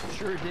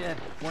 Sure did.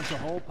 Wants a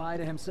whole pie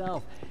to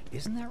himself.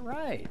 Isn't that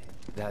right?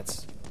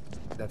 That's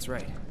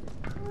right.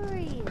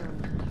 Really?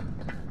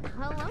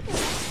 Well,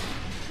 okay.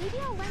 Maybe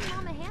I'll lend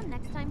Mom a hand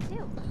next time,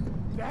 too.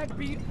 That'd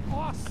be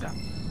awesome.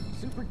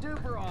 Super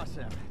duper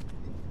awesome.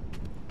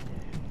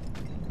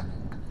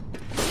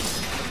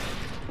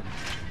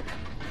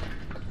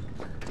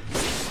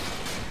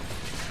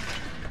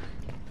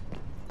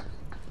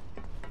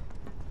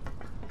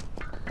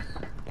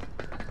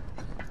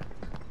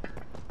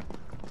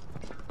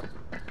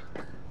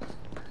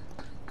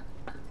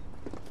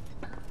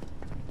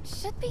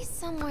 Should be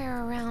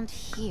somewhere around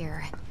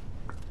here.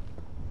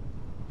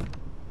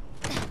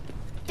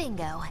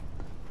 Bingo.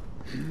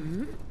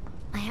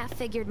 I half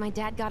figured my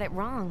dad got it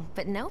wrong,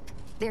 but nope.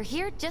 They're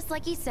here just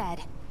like he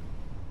said.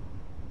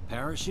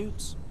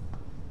 Parachutes?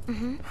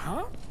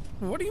 Huh?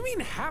 What do you mean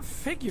half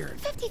figured?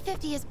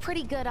 50-50 is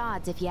pretty good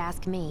odds if you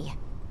ask me.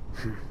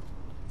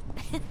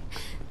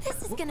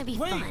 This is gonna be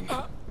fun.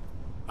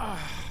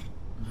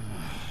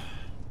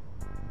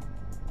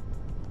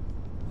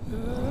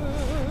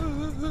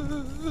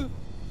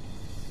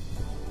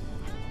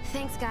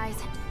 Thanks, guys.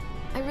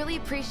 I really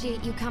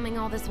appreciate you coming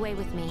all this way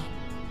with me.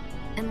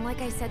 And like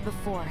I said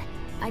before,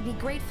 I'd be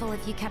grateful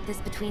if you kept this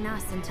between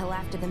us until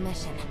after the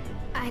mission.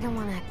 I don't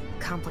want to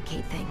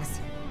complicate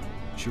things.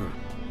 Sure.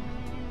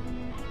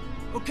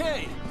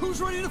 Okay, who's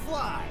ready to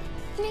fly?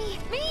 Me!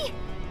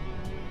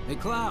 Hey,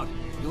 Cloud,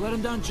 you let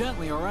him down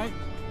gently, all right?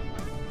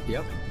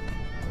 Yep.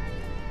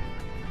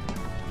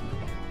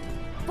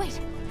 Wait,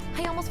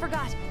 I almost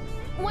forgot.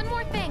 One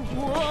more thing.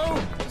 Whoa!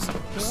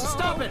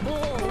 Stop it!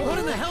 What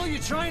in the hell are you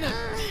trying to...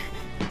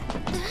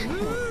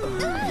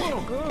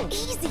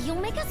 Easy, you'll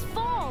make us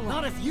fall.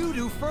 Not if you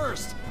do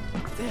first.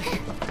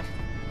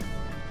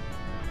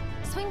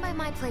 Swing by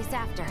my place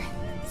after,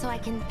 so I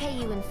can pay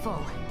you in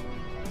full.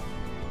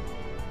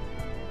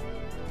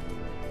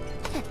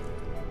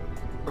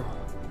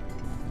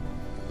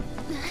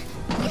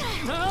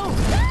 No!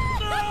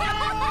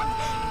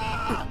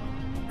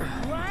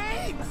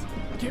 Wait!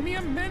 Give me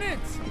a minute!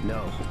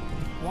 No.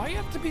 Why you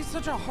have to be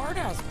such a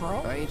hard-ass,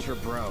 bro? I ain't your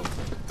bro.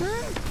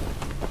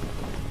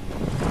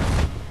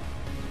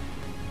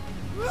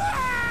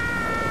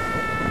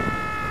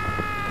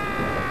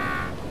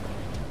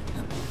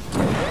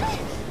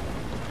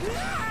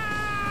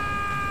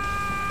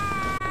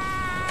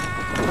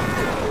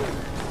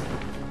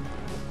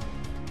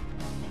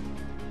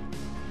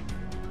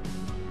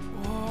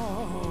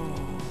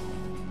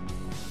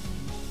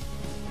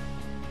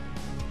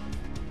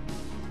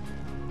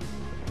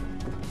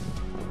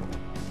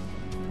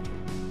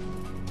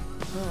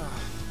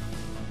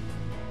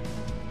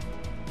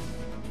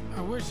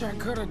 wish I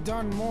could have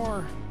done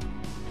more.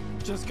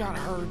 Just got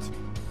hurt.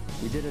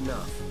 You did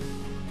enough.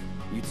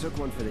 You took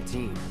one for the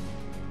team.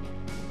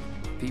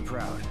 Be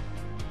proud.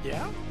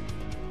 Yeah?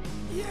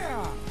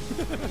 Yeah!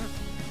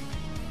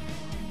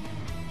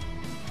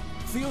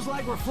 Feels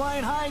like we're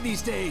flying high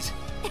these days.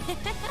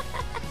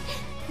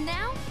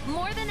 Now,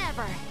 more than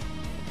ever.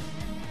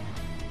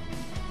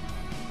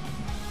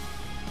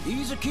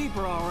 He's a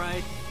keeper, all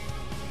right.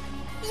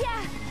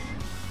 Yeah!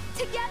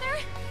 Together,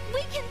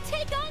 we can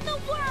take on the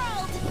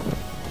world!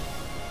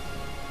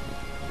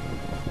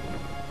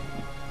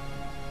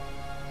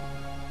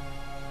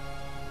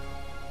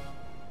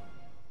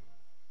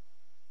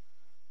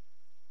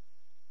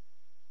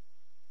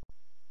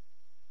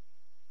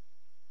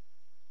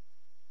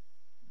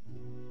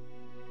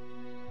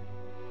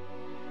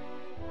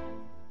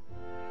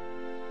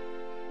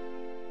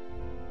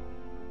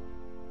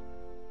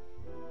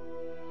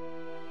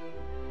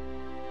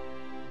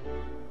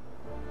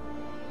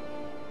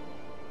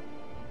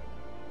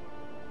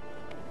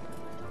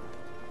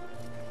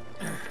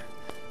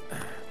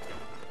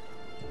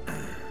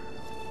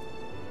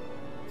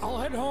 I'll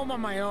head home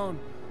on my own.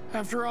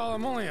 After all,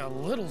 I'm only a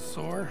little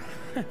sore.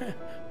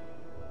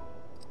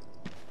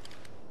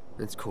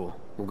 It's cool.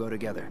 We'll go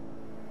together.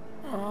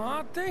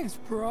 Aw, thanks,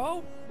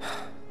 bro.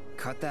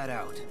 Cut that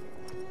out.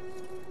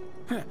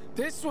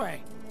 This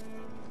way.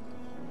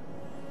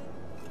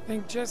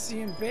 Think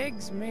Jesse and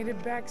Biggs made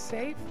it back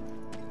safe?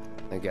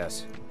 I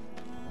guess.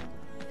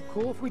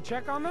 Cool if we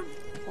check on them?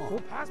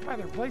 We'll pass by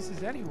their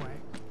places anyway.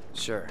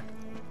 Sure.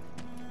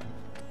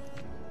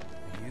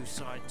 You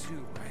saw it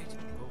too, right?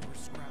 Over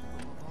Scrap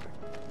Boulevard.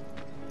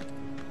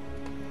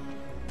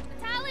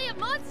 The tally of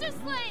monster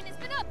slain has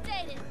been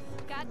updated.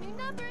 Got new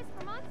numbers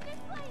for monster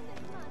slain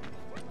this month.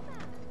 Check them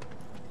out.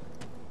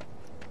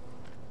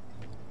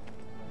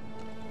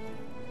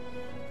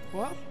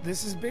 Well,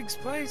 this is Big's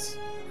place.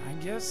 I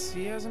guess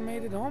he hasn't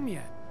made it home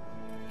yet.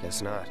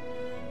 Guess not.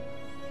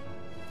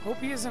 Hope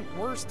he isn't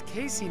worst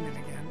casing it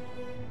again.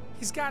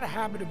 He's got a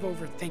habit of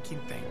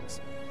overthinking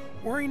things,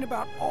 worrying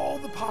about all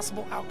the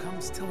possible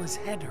outcomes till his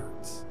head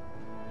hurts.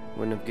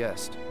 Wouldn't have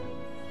guessed.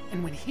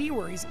 And when he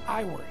worries,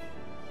 I worry.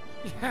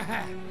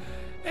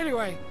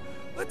 Anyway,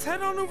 let's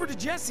head on over to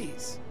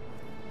Jesse's.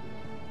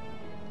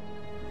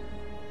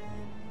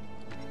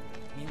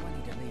 Anyone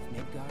need to leave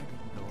Midgard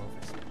and go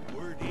over some...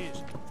 Word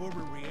is, the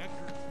former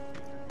reactor.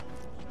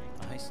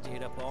 I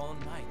stayed up all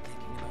night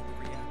thinking about the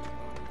reactor.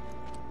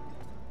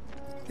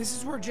 This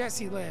is where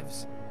Jesse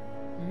lives.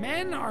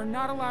 Men are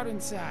not allowed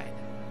inside.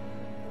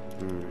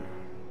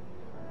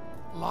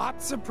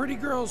 Lots of pretty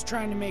girls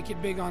trying to make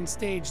it big on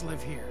stage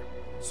live here.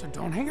 So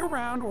don't hang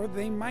around or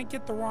they might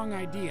get the wrong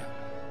idea.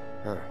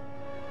 Huh.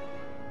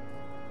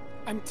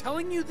 I'm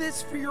telling you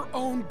this for your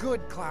own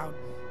good, Cloud.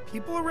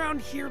 People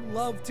around here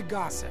love to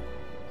gossip.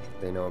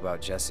 They know about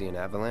Jesse and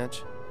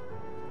Avalanche?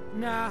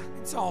 Nah,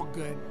 it's all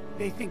good.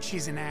 They think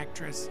she's an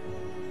actress.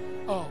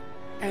 Oh,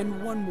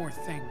 and one more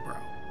thing, bro.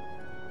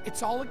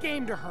 It's all a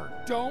game to her.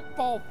 Don't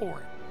fall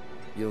for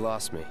it. You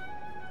lost me.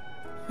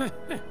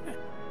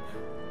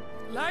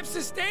 Life's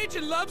a stage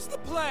and love's the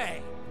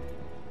play.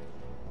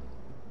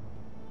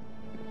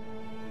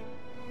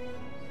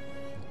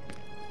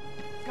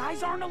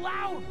 Guys aren't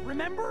allowed,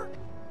 remember?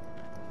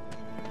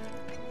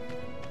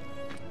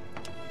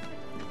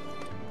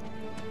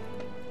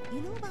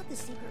 You know about the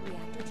secret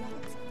reactor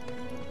jobs?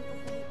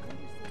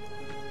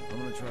 I'm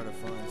gonna try to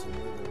find some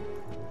living.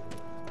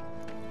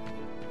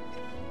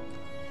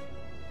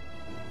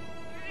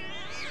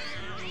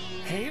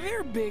 Hey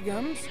there,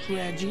 Bigums,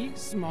 Reggie,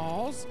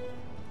 Smalls.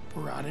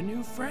 Brought a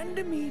new friend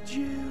to meet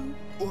you.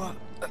 What?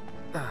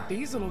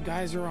 These little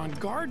guys are on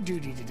guard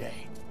duty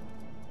today.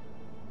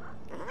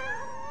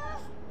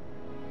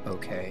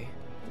 Okay.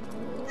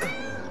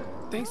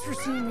 Thanks for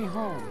seeing me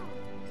home.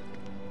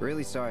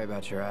 Really sorry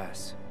about your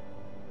ass.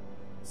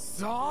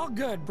 It's all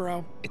good,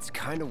 bro. It's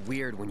kind of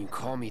weird when you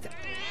call me that.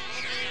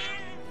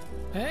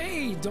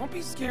 Hey, don't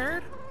be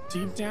scared.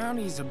 Deep down,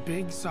 he's a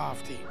big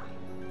softie.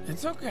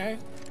 It's okay.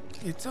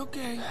 It's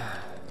okay.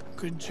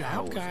 Good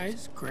job,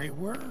 guys. Great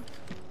work.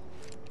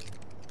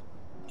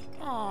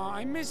 Aw,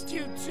 I missed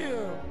you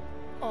too.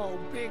 Oh,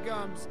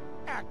 Bigums,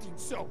 acting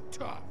so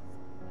tough.